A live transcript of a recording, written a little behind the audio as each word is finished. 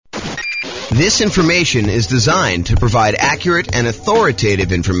This information is designed to provide accurate and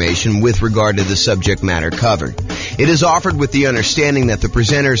authoritative information with regard to the subject matter covered. It is offered with the understanding that the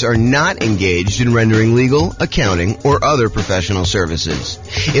presenters are not engaged in rendering legal, accounting, or other professional services.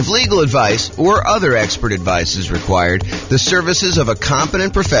 If legal advice or other expert advice is required, the services of a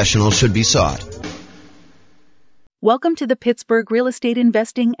competent professional should be sought. Welcome to the Pittsburgh Real Estate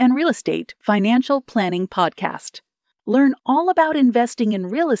Investing and Real Estate Financial Planning Podcast. Learn all about investing in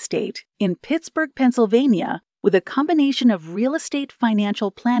real estate in Pittsburgh, Pennsylvania, with a combination of real estate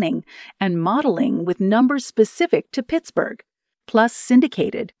financial planning and modeling with numbers specific to Pittsburgh, plus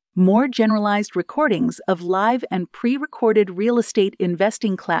syndicated, more generalized recordings of live and pre-recorded real estate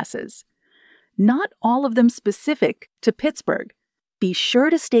investing classes. Not all of them specific to Pittsburgh. Be sure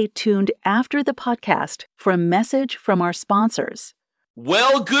to stay tuned after the podcast for a message from our sponsors.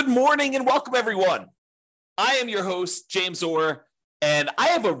 Well, good morning and welcome, everyone. I am your host, James Orr, and I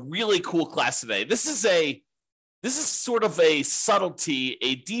have a really cool class today. This is sort of a subtlety,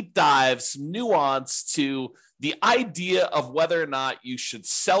 a deep dive, some nuance to the idea of whether or not you should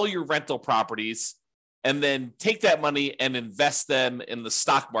sell your rental properties and then take that money and invest them in the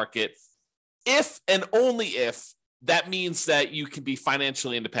stock market, if and only if that means that you can be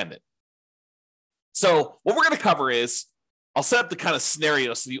financially independent. So what we're going to cover is, I'll set up the kind of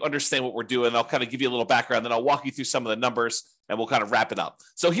scenario so you understand what we're doing. I'll kind of give you a little background, then I'll walk you through some of the numbers and we'll kind of wrap it up.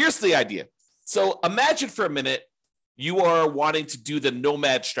 So here's the idea. So imagine for a minute, you are wanting to do the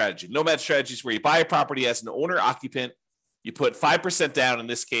nomad strategy. Nomad strategy is where you buy a property as an owner occupant. You put 5% down in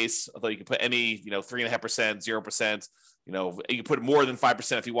this case, although you can put any, 3.5%, 0%, you can put more than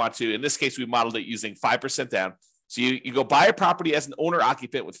 5% if you want to. In this case, we modeled it using 5% down. So you go buy a property as an owner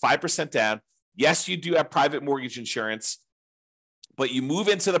occupant with 5% down. Yes, you do have private mortgage insurance, but you move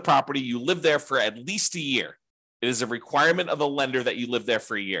into the property, you live there for at least a year. It is a requirement of the lender that you live there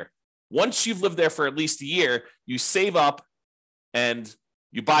for a year. Once you've lived there for at least a year, you save up and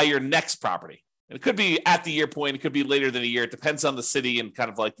you buy your next property. And it could be at the year point, it could be later than a year. It depends on the city and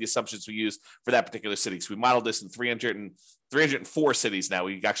kind of like the assumptions we use for that particular city. So we modeled this in 304 cities now.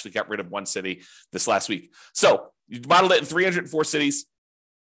 We actually got rid of one city this last week. So you modeled it in 304 cities.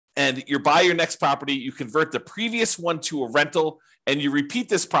 And you buy your next property, you convert the previous one to a rental, and you repeat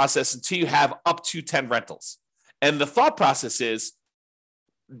this process until you have up to 10 rentals. And the thought process is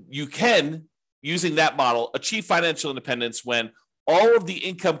you can, using that model, achieve financial independence when all of the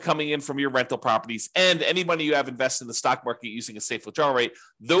income coming in from your rental properties and any money you have invested in the stock market using a safe withdrawal rate,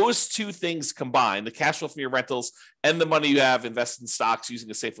 those two things combined, the cash flow from your rentals and the money you have invested in stocks using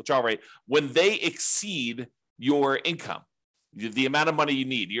a safe withdrawal rate, when they exceed your income, the amount of money you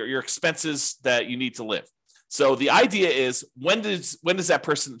need, your expenses that you need to live. So the idea is, when does that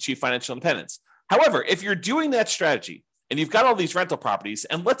person achieve financial independence? However, if you're doing that strategy and you've got all these rental properties,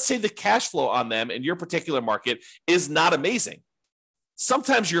 and let's say the cash flow on them in your particular market is not amazing,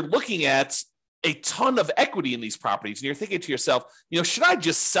 sometimes you're looking at a ton of equity in these properties and you're thinking to yourself, should I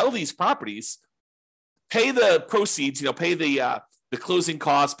just sell these properties, pay the proceeds, pay the closing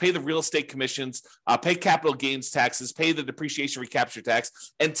costs, pay the real estate commissions, pay capital gains taxes, pay the depreciation recapture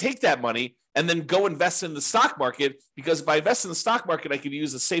tax, and take that money and then go invest in the stock market? Because if I invest in the stock market, I can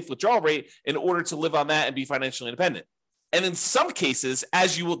use a safe withdrawal rate in order to live on that and be financially independent. And in some cases,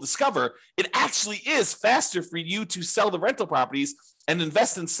 as you will discover, it actually is faster for you to sell the rental properties and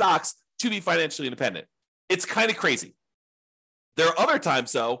invest in stocks to be financially independent. It's kind of crazy. There are other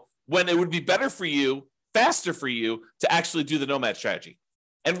times, though, when it would be better for you, faster for you to actually do the nomad strategy.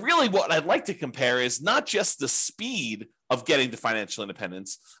 And really what I'd like to compare is not just the speed of getting to financial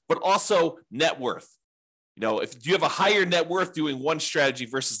independence, but also net worth. If you have a higher net worth doing one strategy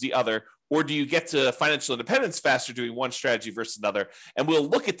versus the other, or do you get to financial independence faster doing one strategy versus another? And we'll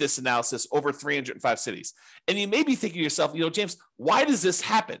look at this analysis over 305 cities. And you may be thinking to yourself, James, why does this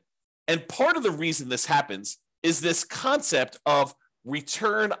happen? And part of the reason this happens is this concept of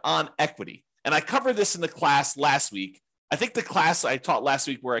return on equity. And I covered this in the class last week. I think the class I taught last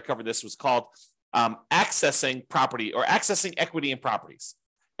week where I covered this was called accessing property or accessing equity in properties.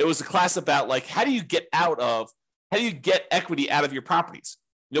 It was a class about how do you get equity out of your properties?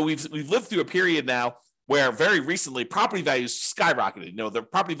 We've lived through a period now where very recently property values skyrocketed. The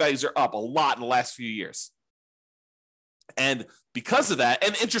property values are up a lot in the last few years. And because of that,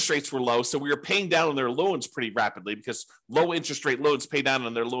 and interest rates were low, so we were paying down on their loans pretty rapidly because low interest rate loans pay down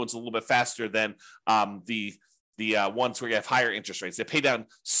on their loans a little bit faster than the ones where you have higher interest rates. They pay down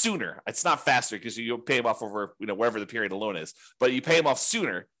sooner. It's not faster because you pay them off over wherever the period of loan is, but you pay them off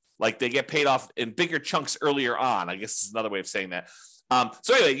sooner. Like they get paid off in bigger chunks earlier on. I guess is another way of saying that.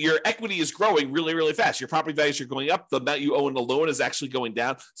 So anyway, your equity is growing really, really fast. Your property values are going up. The amount you owe in the loan is actually going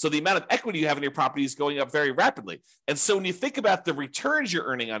down. So the amount of equity you have in your property is going up very rapidly. And so when you think about the returns you're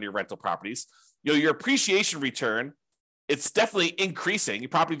earning on your rental properties, your appreciation return, it's definitely increasing. Your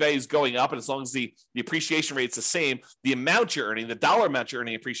property value is going up. And as long as the appreciation rate is the same, the amount you're earning, the dollar amount you're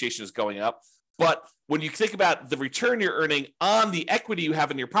earning appreciation is going up. But when you think about the return you're earning on the equity you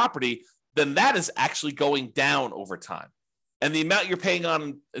have in your property, then that is actually going down over time. And the amount you're paying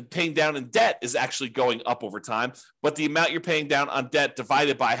down in debt is actually going up over time. But the amount you're paying down on debt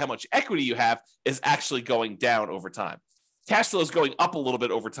divided by how much equity you have is actually going down over time. Cash flow is going up a little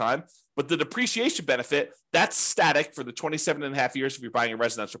bit over time, but the depreciation benefit, that's static for the 27 and a half years if you're buying a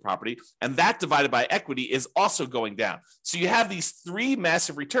residential property. And that divided by equity is also going down. So you have these three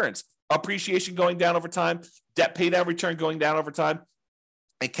massive returns: appreciation going down over time, debt pay down return going down over time,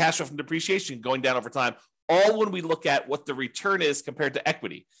 and cash flow from depreciation going down over time, all when we look at what the return is compared to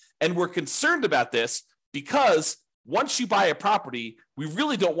equity. And we're concerned about this because once you buy a property, we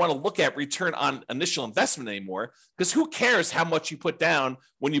really don't want to look at return on initial investment anymore, because who cares how much you put down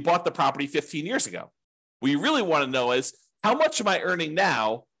when you bought the property 15 years ago? What you really want to know is, how much am I earning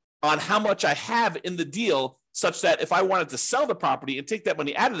now on how much I have in the deal, such that if I wanted to sell the property and take that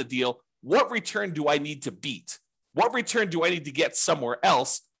money out of the deal, what return do I need to beat? What return do I need to get somewhere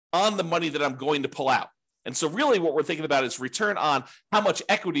else on the money that I'm going to pull out? And so really what we're thinking about is return on how much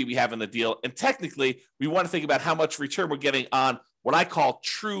equity we have in the deal. And technically, we want to think about how much return we're getting on what I call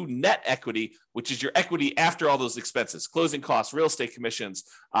true net equity, which is your equity after all those expenses: closing costs, real estate commissions,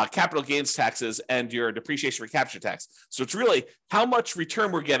 capital gains taxes, and your depreciation recapture tax. So it's really how much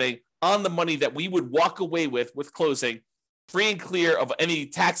return we're getting on the money that we would walk away with closing, free and clear of any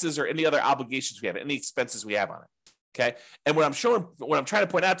taxes or any other obligations we have, any expenses we have on it. Okay. And what I'm trying to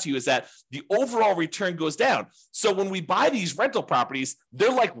point out to you is that the overall return goes down. So when we buy these rental properties,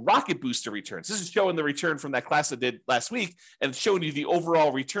 they're like rocket booster returns. This is showing the return from that class I did last week, and it's showing you the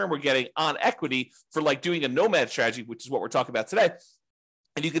overall return we're getting on equity for like doing a nomad strategy, which is what we're talking about today.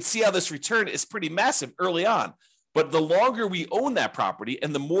 And you can see how this return is pretty massive early on. But the longer we own that property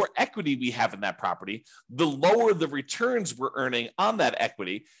and the more equity we have in that property, the lower the returns we're earning on that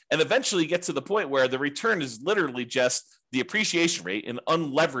equity, and eventually get to the point where the return is literally just the appreciation rate, an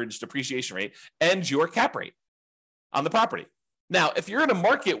unleveraged appreciation rate, and your cap rate on the property. Now, if you're in a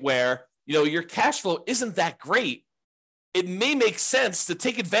market where your cash flow isn't that great, it may make sense to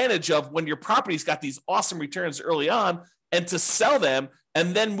take advantage of when your property's got these awesome returns early on and to sell them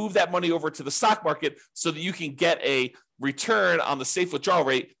and then move that money over to the stock market so that you can get a return on the safe withdrawal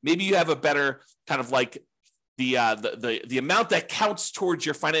rate. Maybe you have a better kind of like the amount that counts towards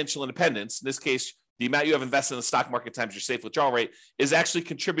your financial independence. In this case, the amount you have invested in the stock market times your safe withdrawal rate is actually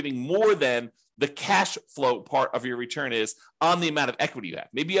contributing more than the cash flow part of your return is on the amount of equity you have.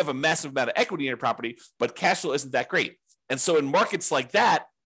 Maybe you have a massive amount of equity in your property, but cash flow isn't that great. And so in markets like that,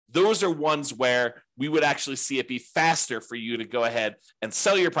 those are ones where we would actually see it be faster for you to go ahead and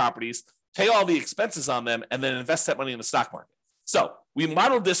sell your properties, pay all the expenses on them, and then invest that money in the stock market. So we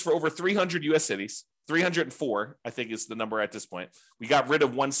modeled this for over 300 U.S. cities. 304, I think, is the number at this point. We got rid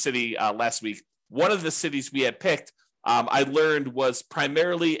of one city last week. One of the cities we had picked, I learned, was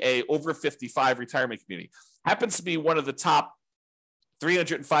primarily a over 55 retirement community. Happens to be one of the top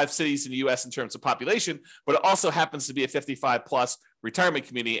 305 cities in the U.S. in terms of population, but it also happens to be a 55 plus retirement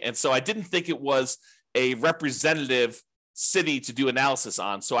community. And so I didn't think it was a representative city to do analysis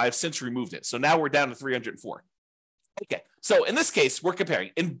on. So I've since removed it. So now we're down to 304. Okay. So in this case, we're comparing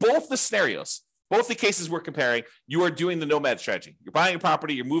in both the scenarios, both the cases we're comparing, you are doing the nomad strategy. You're buying a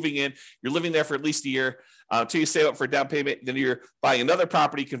property, you're moving in, you're living there for at least a year until you save up for a down payment. Then you're buying another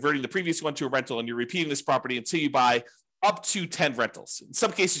property, converting the previous one to a rental, and you're repeating this property until you buy up to 10 rentals. In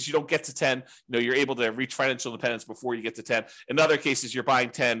some cases, you don't get to 10. You're able to reach financial independence before you get to 10. In other cases, you're buying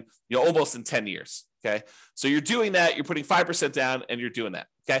 10, almost in 10 years. Okay. So you're doing that. You're putting 5% down and you're doing that.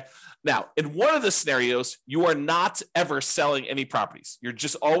 Okay. Now, in one of the scenarios, you are not ever selling any properties. You're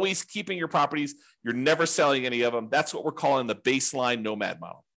just always keeping your properties. You're never selling any of them. That's what we're calling the baseline nomad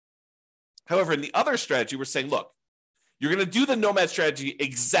model. However, in the other strategy, we're saying, look, you're going to do the nomad strategy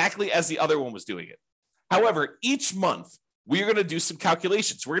exactly as the other one was doing it. However, each month, we're going to do some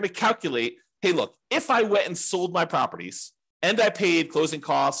calculations. We're going to calculate, hey, look, if I went and sold my properties and I paid closing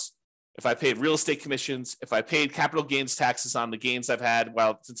costs, if I paid real estate commissions, if I paid capital gains taxes on the gains I've had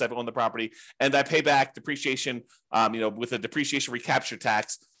since I've owned the property, and I pay back depreciation, with a depreciation recapture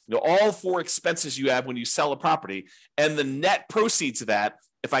tax, all four expenses you have when you sell a property, and the net proceeds of that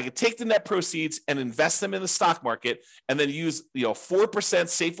if I could take the net proceeds and invest them in the stock market and then use 4%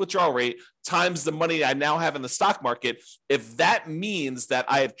 safe withdrawal rate times the money I now have in the stock market, if that means that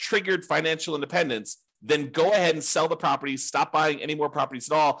I have triggered financial independence, then go ahead and sell the properties, stop buying any more properties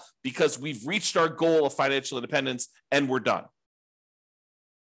at all, because we've reached our goal of financial independence and we're done.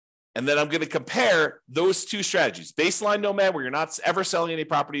 And then I'm going to compare those two strategies, baseline Nomad, where you're not ever selling any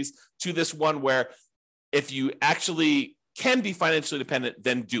properties, to this one where if you actually can be financially independent,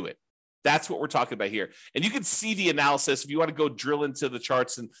 then do it. That's what we're talking about here. And you can see the analysis if you want to go drill into the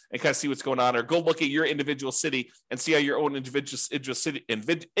charts and kind of see what's going on, or go look at your individual city and see how your own individual city,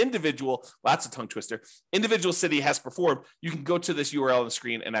 lots of tongue twister, individual city has performed. You can go to this URL on the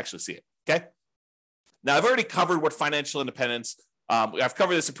screen and actually see it. Okay. Now, I've already covered what financial independence. I've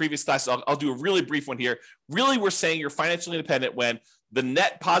covered this in previous classes. I'll do a really brief one here. Really, we're saying you're financially independent when the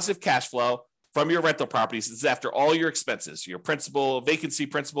net positive cash flow from your rental properties is after all your expenses, your principal, vacancy,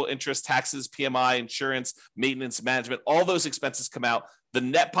 principal, interest, taxes, PMI, insurance, maintenance, management, all those expenses come out. The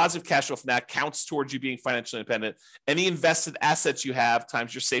net positive cash flow from that counts towards you being financially independent. Any invested assets you have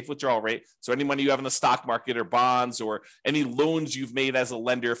times your safe withdrawal rate. So any money you have in the stock market or bonds, or any loans you've made as a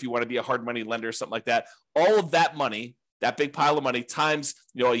lender, if you want to be a hard money lender or something like that, all of that money, that big pile of money times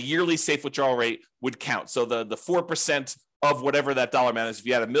a yearly safe withdrawal rate would count. So the 4% of whatever that dollar amount is. If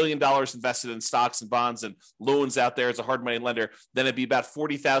you had $1 million invested in stocks and bonds and loans out there as a hard money lender, then it'd be about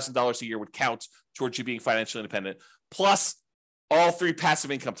 $40,000 a year would count towards you being financially independent, plus all three passive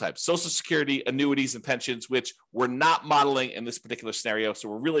income types: Social Security, annuities, and pensions, which we're not modeling in this particular scenario. So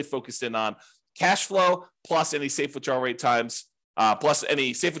we're really focused in on cash flow plus any safe withdrawal rate times,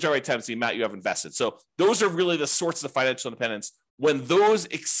 the amount you have invested. So those are really the sorts of financial independence. When those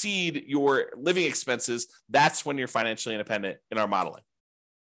exceed your living expenses, that's when you're financially independent in our modeling.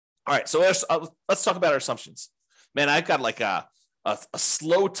 All right, so let's talk about our assumptions. Man, I've got like a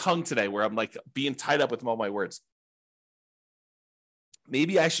slow tongue today where I'm like being tied up with all my words.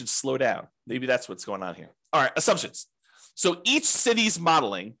 Maybe I should slow down. Maybe that's what's going on here. All right, assumptions. So each city's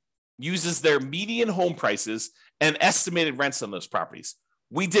modeling uses their median home prices and estimated rents on those properties.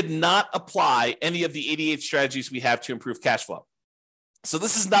 We did not apply any of the 88 strategies we have to improve cash flow. So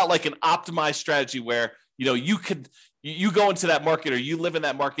this is not like an optimized strategy where, you go into that market, or you live in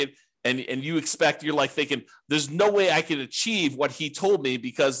that market and you're like thinking, there's no way I can achieve what he told me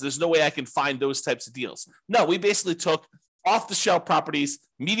because there's no way I can find those types of deals. No, we basically took off the shelf properties,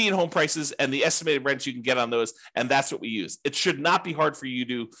 median home prices, and the estimated rents you can get on those. And that's what we use. It should not be hard for you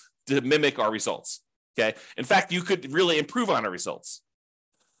to mimic our results. Okay. In fact, you could really improve on our results.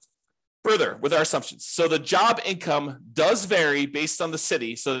 Further, with our assumptions. So the job income does vary based on the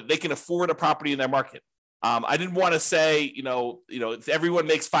city so that they can afford a property in their market. I didn't want to say, if everyone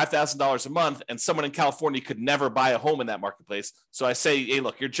makes $5,000 a month and someone in California could never buy a home in that marketplace. So I say, hey,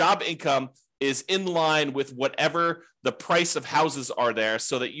 look, your job income is in line with whatever the price of houses are there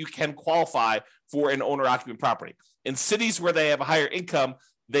so that you can qualify for an owner-occupant property. In cities where they have a higher income,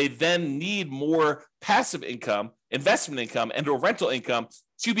 they then need more passive income, investment income, and or rental income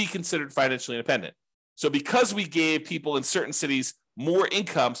to be considered financially independent. So because we gave people in certain cities more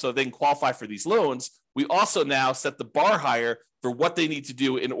income so they can qualify for these loans, we also now set the bar higher for what they need to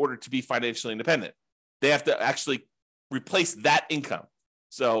do in order to be financially independent. They have to actually replace that income.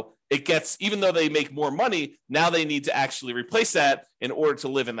 So it gets, even though they make more money, now they need to actually replace that in order to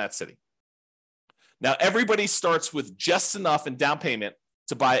live in that city. Now, everybody starts with just enough in down payment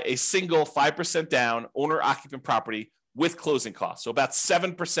to buy a single 5% down owner-occupant property with closing costs. So about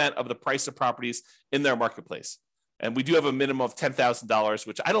 7% of the price of properties in their marketplace. And we do have a minimum of $10,000,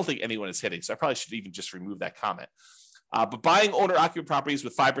 which I don't think anyone is hitting. So I probably should even just remove that comment. But buying owner-occupant properties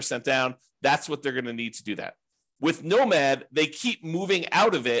with 5% down, that's what they're going to need to do that. With Nomad, they keep moving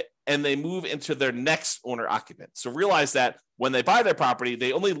out of it and they move into their next owner-occupant. So realize that when they buy their property,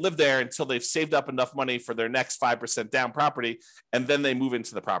 they only live there until they've saved up enough money for their next 5% down property, and then they move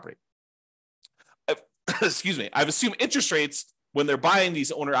into the property. Excuse me. I've assumed interest rates when they're buying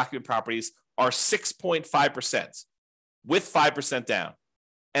these owner-occupant properties are 6.5% with 5% down.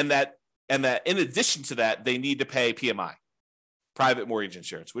 And that in addition to that, they need to pay PMI, private mortgage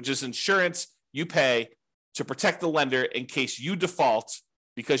insurance, which is insurance you pay to protect the lender in case you default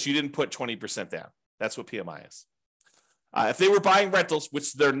because you didn't put 20% down. That's what PMI is. If they were buying rentals,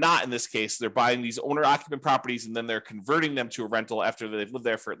 which they're not in this case, they're buying these owner-occupant properties and then they're converting them to a rental after they've lived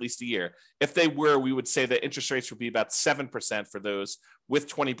there for at least a year. If they were, we would say that interest rates would be about 7% for those with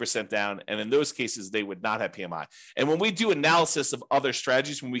 20% down. And in those cases, they would not have PMI. And when we do analysis of other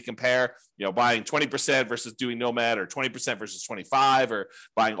strategies, when we compare, buying 20% versus doing Nomad, or 20% versus 25, or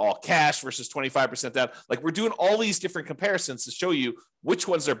buying all cash versus 25% down, like we're doing all these different comparisons to show you which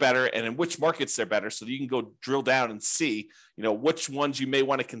ones are better and in which markets they're better, so that you can go drill down and see, which ones you may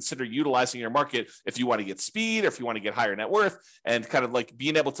want to consider utilizing in your market if you want to get speed or if you want to get higher net worth, and kind of like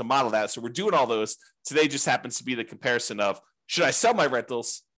being able to model that. So we're doing all those. Today just happens to be the comparison of, should I sell my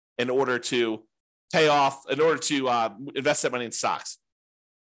rentals in order to invest that money in stocks?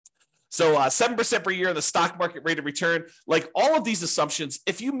 So 7% per year in the stock market rate of return, like all of these assumptions,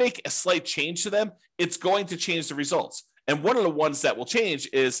 if you make a slight change to them, it's going to change the results. And one of the ones that will change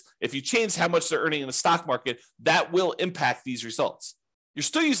is if you change how much they're earning in the stock market, that will impact these results. You're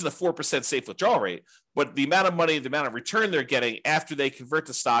still using the 4% safe withdrawal rate, but the amount of money, the amount of return they're getting after they convert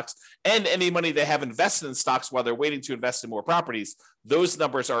to stocks, and any money they have invested in stocks while they're waiting to invest in more properties, those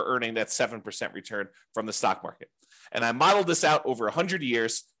numbers are earning that 7% return from the stock market. And I modeled this out over 100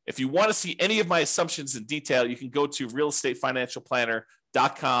 years. If you want to see any of my assumptions in detail, you can go to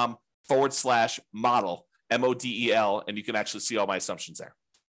realestatefinancialplanner.com/model, MODEL, and you can actually see all my assumptions there.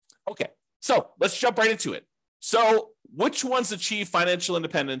 Okay, so let's jump right into it. So which ones achieve financial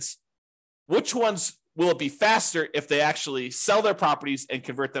independence? Which ones will it be faster if they actually sell their properties and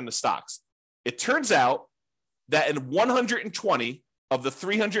convert them to stocks? It turns out that in 120 of the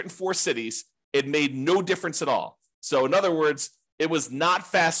 304 cities, it made no difference at all. So in other words, it was not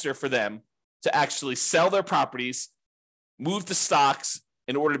faster for them to actually sell their properties, move to stocks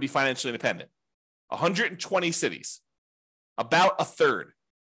in order to be financially independent. 120 cities, about a third.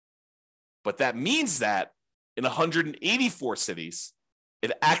 But that means that in 184 cities,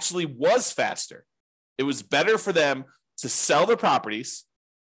 it actually was faster. It was better for them to sell their properties,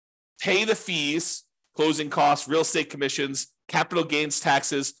 pay the fees, closing costs, real estate commissions, capital gains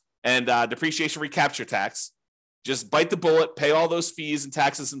taxes, and depreciation recapture tax. Just bite the bullet, pay all those fees and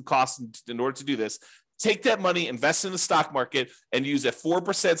taxes and costs in order to do this. Take that money, invest in the stock market, and use a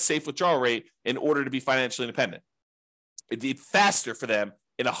 4% safe withdrawal rate in order to be financially independent. It did faster for them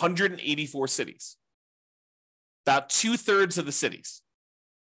in 184 cities. About 2/3 of the cities.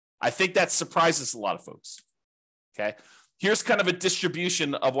 I think that surprises a lot of folks. Okay. Here's kind of a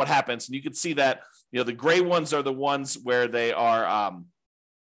distribution of what happens. And you can see that, the gray ones are the ones where they are,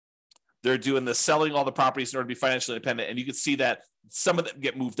 they're doing the selling all the properties in order to be financially independent. And you can see that some of them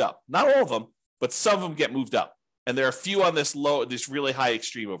get moved up. Not all of them, but some of them get moved up. And there are a few on this really high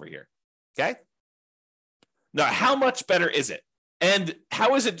extreme over here. Okay. Now, how much better is it? And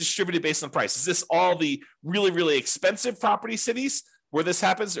how is it distributed based on price? Is this all the really, really expensive property cities where this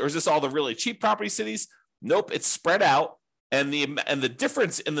happens? Or is this all the really cheap property cities? Nope, it's spread out. And the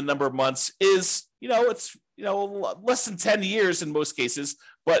difference in the number of months is, it's less than 10 years in most cases,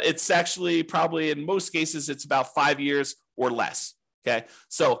 but it's actually probably in most cases, it's about 5 years or less. Okay.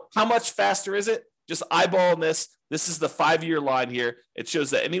 So how much faster is it? Just eyeballing this. This is the 5-year line here. It shows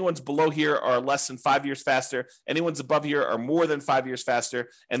that anyone's below here are less than 5 years faster. Anyone's above here are more than 5 years faster.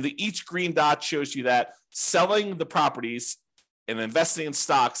 And each green dot shows you that selling the properties and investing in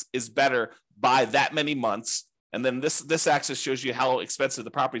stocks is better by that many months. And then this axis shows you how expensive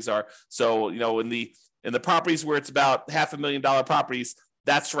the properties are. So, in the properties where it's about $500,000 properties,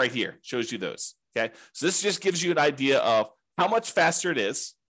 that's right here. Shows you those. Okay. So this just gives you an idea of how much faster it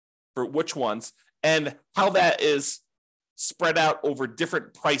is for which ones, and how that is spread out over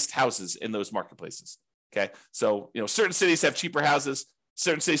different priced houses in those marketplaces. Okay. So, certain cities have cheaper houses,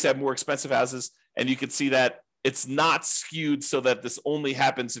 certain cities have more expensive houses, and you can see that it's not skewed so that this only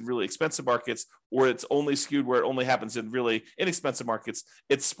happens in really expensive markets, or it's only skewed where it only happens in really inexpensive markets.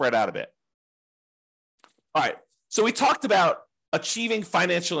 It's spread out a bit. All right. So we talked about achieving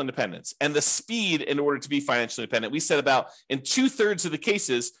financial independence and the speed in order to be financially independent. We said about in 2/3 of the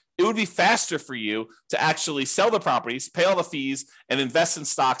cases, it would be faster for you to actually sell the properties, pay all the fees, and invest in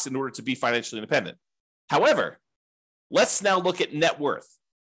stocks in order to be financially independent. However, let's now look at net worth,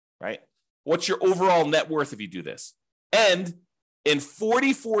 right? What's your overall net worth if you do this? And in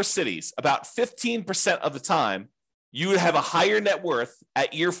 44 cities, about 15% of the time, you would have a higher net worth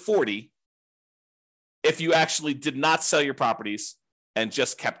at year 40 if you actually did not sell your properties and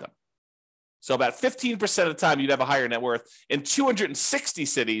just kept them. So about 15% of the time, you'd have a higher net worth. In 260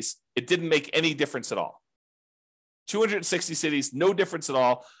 cities, it didn't make any difference at all. 260 cities, no difference at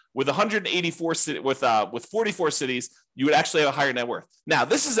all. With 184 with 44 cities, you would actually have a higher net worth. Now,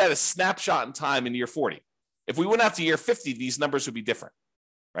 this is at a snapshot in time in year 40. If we went out to year 50, these numbers would be different,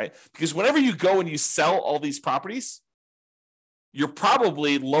 right? Because whenever you go and you sell all these properties, you're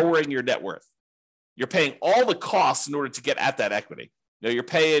probably lowering your net worth. You're paying all the costs in order to get at that equity. You're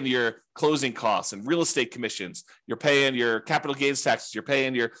paying your closing costs and real estate commissions. You're paying your capital gains taxes. You're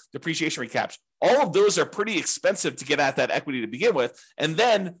paying your depreciation recaps. All of those are pretty expensive to get at that equity to begin with. And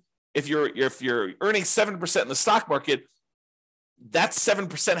then if you're earning 7% in the stock market, that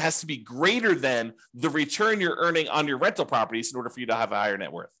 7% has to be greater than the return you're earning on your rental properties in order for you to have a higher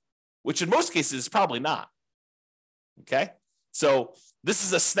net worth, which in most cases is probably not. Okay. So this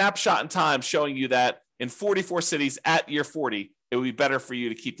is a snapshot in time showing you that in 44 cities at year 40, it would be better for you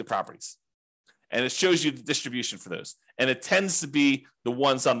to keep the properties. And it shows you the distribution for those. And it tends to be the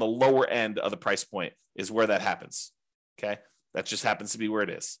ones on the lower end of the price point is where that happens. Okay. That just happens to be where it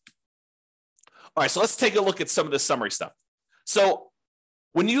is. All right. So let's take a look at some of the summary stuff. So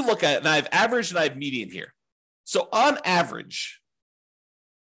when you look at it, and I have average and I have median here. So on average,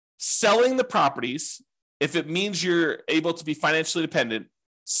 selling the properties, if it means you're able to be financially independent,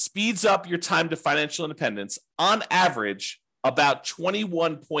 speeds up your time to financial independence on average about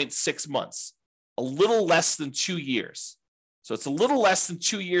 21.6 months, a little less than 2 years. So it's a little less than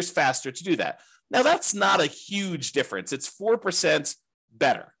 2 years faster to do that. Now, that's not a huge difference. It's 4%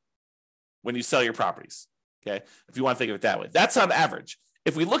 better when you sell your properties, okay? If you want to think of it that way. That's on average.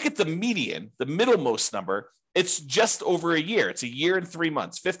 If we look at the median, the middlemost number, it's just over a year. It's a year and 3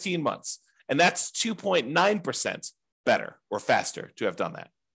 months, 15 months. And that's 2.9% better or faster to have done that,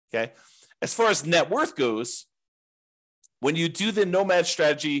 okay? As far as net worth goes, when you do the Nomad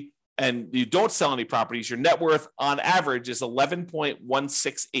strategy and you don't sell any properties, your net worth on average is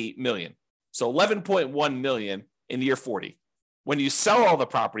 $11.168 million. So $11.1 million in year 40. When you sell all the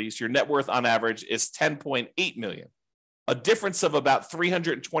properties, your net worth on average is $10.8 million, a difference of about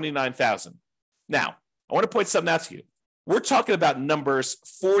 $329,000. Now, I want to point something out to you. We're talking about numbers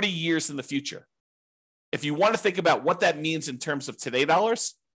 40 years in the future. If you want to think about what that means in terms of today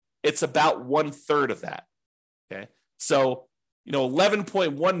dollars, it's about 1/3 of that. Okay. So,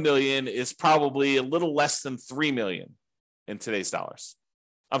 11.1 million is probably a little less than 3 million in today's dollars.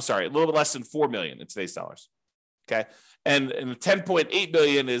 I'm sorry, a little less than 4 million in today's dollars. Okay. And 10.8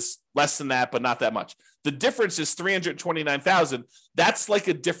 million is less than that, but not that much. The difference is 329,000. That's like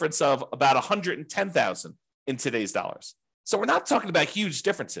a difference of about 110,000 in today's dollars. So we're not talking about huge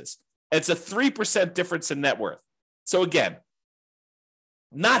differences. It's a 3% difference in net worth. So again,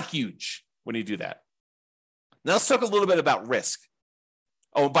 not huge when you do that. Now let's talk a little bit about risk.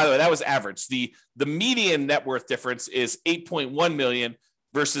 Oh, by the way, that was average. The median net worth difference is 8.1 million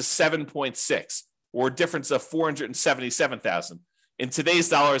versus 7.6, or a difference of 477,000. In today's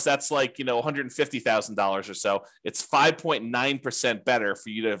dollars, that's like, $150,000 or so. It's 5.9% better for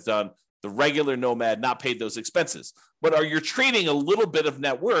you to have done the regular Nomad, not paid those expenses. But you're trading a little bit of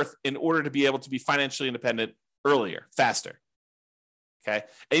net worth in order to be able to be financially independent earlier, faster. Okay.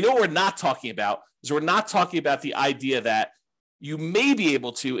 And what we're not talking about is we're not talking about the idea that you may be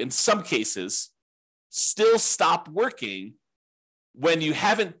able to, in some cases, still stop working when you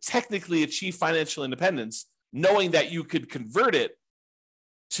haven't technically achieved financial independence, knowing that you could convert it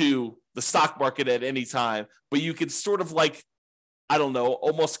to the stock market at any time, but you could sort of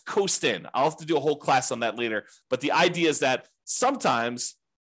almost coast in. I'll have to do a whole class on that later. But the idea is that sometimes,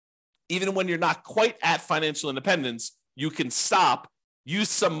 even when you're not quite at financial independence, you can stop, use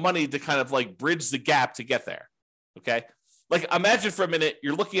some money to kind of bridge the gap to get there. Okay. Imagine for a minute,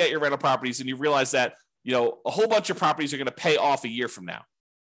 you're looking at your rental properties and you realize that, a whole bunch of properties are going to pay off a year from now,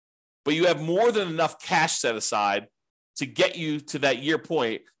 but you have more than enough cash set aside to get you to that year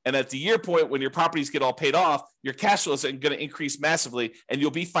point. And at the year point, when your properties get all paid off, your cash flows are going to increase massively and you'll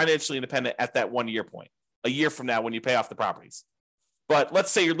be financially independent at that 1 year point, a year from now when you pay off the properties. But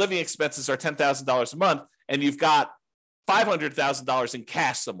let's say your living expenses are $10,000 a month and you've got $500,000 in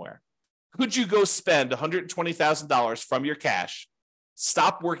cash somewhere. Could you go spend $120,000 from your cash,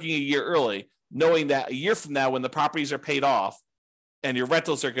 stop working a year early, knowing that a year from now when the properties are paid off and your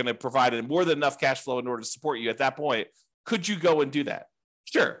rentals are going to provide more than enough cash flow in order to support you at that point, could you go and do that?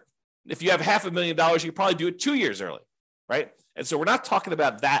 Sure. If you have $500,000, you could probably do it 2 years early, right? And so we're not talking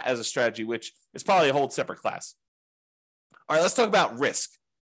about that as a strategy, which is probably a whole separate class. All right, let's talk about risk.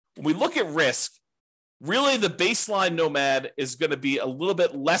 When we look at risk, really the baseline Nomad is going to be a little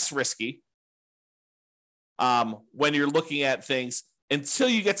bit less risky when you're looking at things until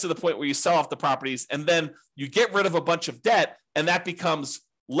you get to the point where you sell off the properties and then you get rid of a bunch of debt, and that becomes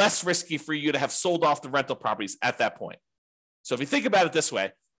less risky for you to have sold off the rental properties at that point. So if you think about it this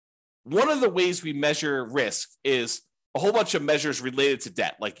way, one of the ways we measure risk is a whole bunch of measures related to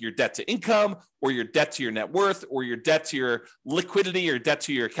debt, like your debt to income or your debt to your net worth or your debt to your liquidity or debt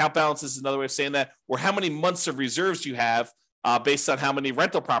to your account balance is another way of saying that, or how many months of reserves you have based on how many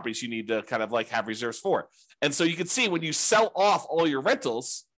rental properties you need to kind of like have reserves for. And so you can see when you sell off all your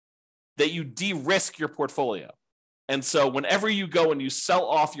rentals that you de-risk your portfolio. And so whenever you go and you sell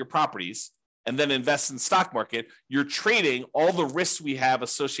off your properties and then invest in the stock market, you're trading all the risks we have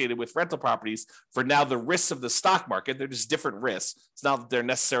associated with rental properties for now the risks of the stock market. They're just different risks. It's not that they're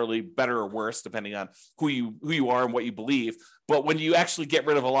necessarily better or worse, depending on who you are and what you believe. But when you actually get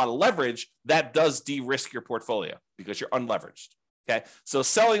rid of a lot of leverage, that does de-risk your portfolio because you're unleveraged. Okay. So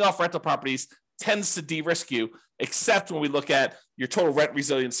selling off rental properties tends to de-risk you, except when we look at your total rent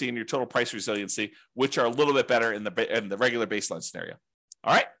resiliency and your total price resiliency, which are a little bit better in the regular baseline scenario.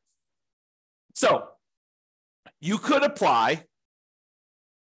 All right. So you could apply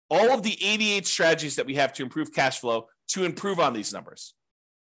all of the 88 strategies that we have to improve cash flow to improve on these numbers.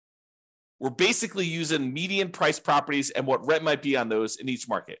 We're basically using median price properties and what rent might be on those in each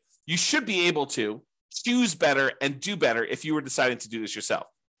market. You should be able to choose better and do better if you were deciding to do this yourself.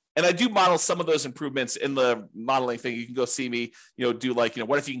 And I do model some of those improvements in the modeling thing. You can go see me, do like,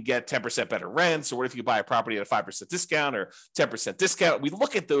 what if you can get 10% better rents, or what if you buy a property at a 5% discount or 10% discount? We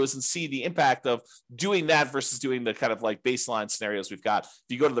look at those and see the impact of doing that versus doing the kind of like baseline scenarios we've got. If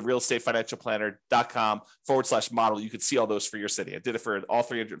you go to the realestatefinancialplanner.com/model, you can see all those for your city. I did it for all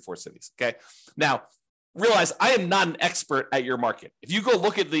 304 cities. Okay. Now, realize I am not an expert at your market. If you go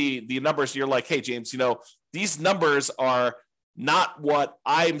look at the numbers and you're like, hey, James, these numbers are not what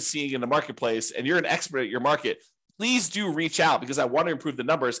I'm seeing in the marketplace, and you're an expert at your market, please do reach out because I want to improve the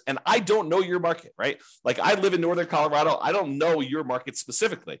numbers. And I don't know your market, right? Like I live in Northern Colorado. I don't know your market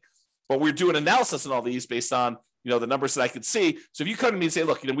specifically, but we're doing analysis on all these based on, the numbers that I could see. So if you come to me and say,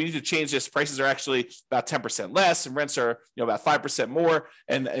 look, we need to change this, prices are actually about 10% less and rents are, about 5% more.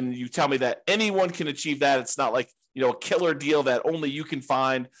 And you tell me that anyone can achieve that. It's not like, a killer deal that only you can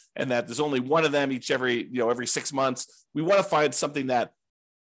find and that there's only one of them every 6 months. We want to find something that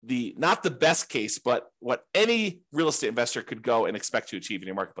not the best case, but what any real estate investor could go and expect to achieve in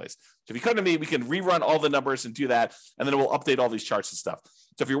your marketplace. So if you come to me, we can rerun all the numbers and do that. And then we'll update all these charts and stuff.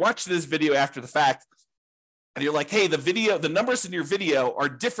 So if you're watching this video after the fact, and you're like, hey, the numbers in your video are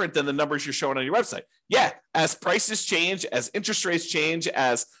different than the numbers you're showing on your website. Yeah, as prices change, as interest rates change,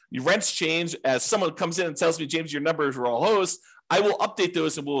 as your rents change, as someone comes in and tells me, James, your numbers were all hosed, I will update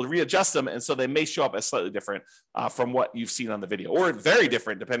those and we'll readjust them. And so they may show up as slightly different from what you've seen on the video, or very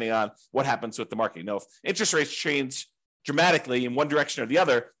different depending on what happens with the market. If interest rates change dramatically in one direction or the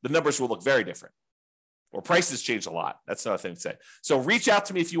other, the numbers will look very different. Or prices change a lot. That's another thing to say. So reach out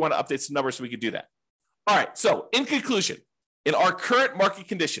to me if you want to update some numbers so we can do that. All right. So in conclusion, in our current market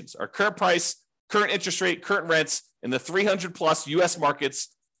conditions, our current price, current interest rate, current rents in the 300 plus US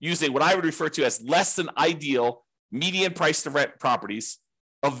markets using what I would refer to as less than ideal median price to rent properties,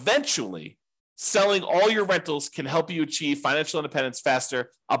 eventually selling all your rentals can help you achieve financial independence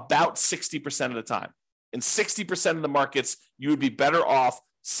faster about 60% of the time. In 60% of the markets, you would be better off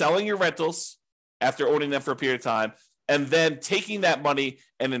selling your rentals after owning them for a period of time, and then taking that money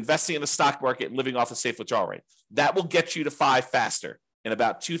and investing in the stock market and living off a safe withdrawal rate. That will get you to 5 faster in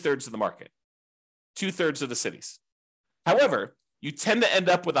about 2/3 of the market, 2/3 of the cities. However, you tend to end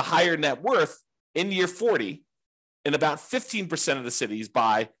up with a higher net worth in year 40 in about 15% of the cities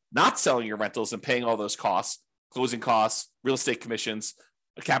by not selling your rentals and paying all those costs, closing costs, real estate commissions,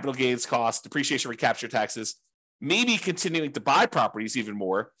 capital gains costs, depreciation recapture taxes, maybe continuing to buy properties even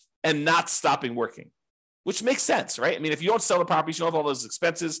more and not stopping working. Which makes sense, right? I mean, if you don't sell the properties, you don't have all those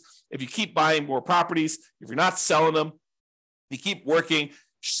expenses. If you keep buying more properties, if you're not selling them, you keep working,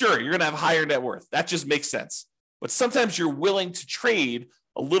 sure, you're going to have higher net worth. That just makes sense. But sometimes you're willing to trade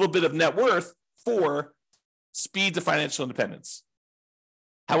a little bit of net worth for speed to financial independence.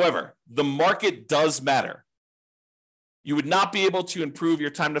 However, the market does matter. You would not be able to improve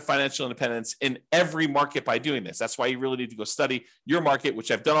your time to financial independence in every market by doing this. That's why you really need to go study your market, which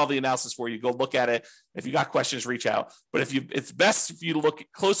I've done all the analysis for you. Go look at it. If you got questions, reach out. But it's best for you to look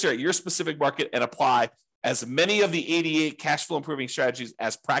closer at your specific market and apply as many of the 88 cash flow improving strategies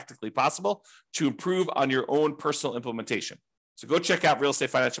as practically possible to improve on your own personal implementation. So go check out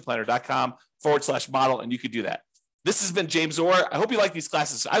realestatefinancialplanner.com/model, and you could do that. This has been James Orr. I hope you like these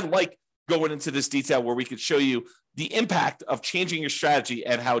classes. I like going into this detail where we could show you the impact of changing your strategy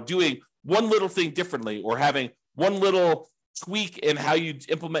and how doing one little thing differently or having one little tweak in how you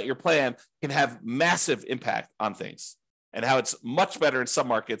implement your plan can have massive impact on things, and how it's much better in some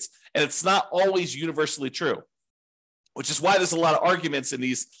markets. And it's not always universally true, which is why there's a lot of arguments in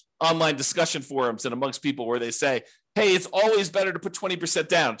these online discussion forums and amongst people where they say, hey, it's always better to put 20%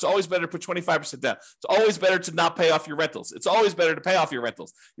 down. It's always better to put 25% down. It's always better to not pay off your rentals. It's always better to pay off your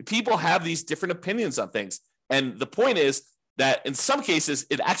rentals. People have these different opinions on things. And the point is that in some cases,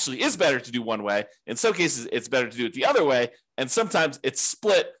 it actually is better to do one way. In some cases, it's better to do it the other way. And sometimes it's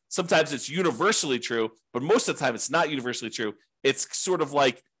split. Sometimes it's universally true, but most of the time it's not universally true. It's sort of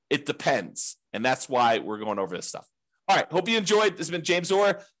like it depends. And that's why we're going over this stuff. All right. Hope you enjoyed. This has been James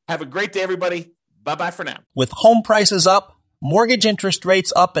Orr. Have a great day, everybody. Bye-bye for now. With home prices up, mortgage interest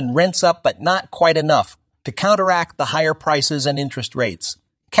rates up, and rents up, but not quite enough to counteract the higher prices and interest rates,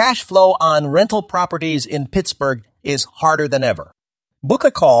 cash flow on rental properties in Pittsburgh is harder than ever. Book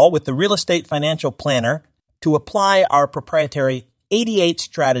a call with the Real Estate Financial Planner to apply our proprietary 88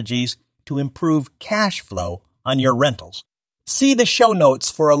 strategies to improve cash flow on your rentals. See the show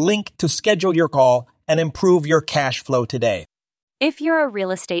notes for a link to schedule your call and improve your cash flow today. If you're a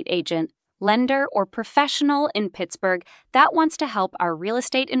real estate agent, lender, or professional in Pittsburgh that wants to help our real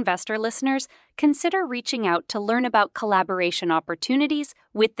estate investor listeners, consider reaching out to learn about collaboration opportunities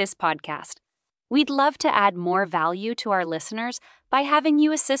with this podcast. We'd love to add more value to our listeners by having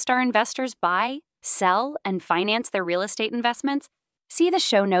you assist our investors buy, sell, and finance their real estate investments. See the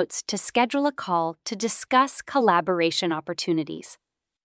show notes to schedule a call to discuss collaboration opportunities.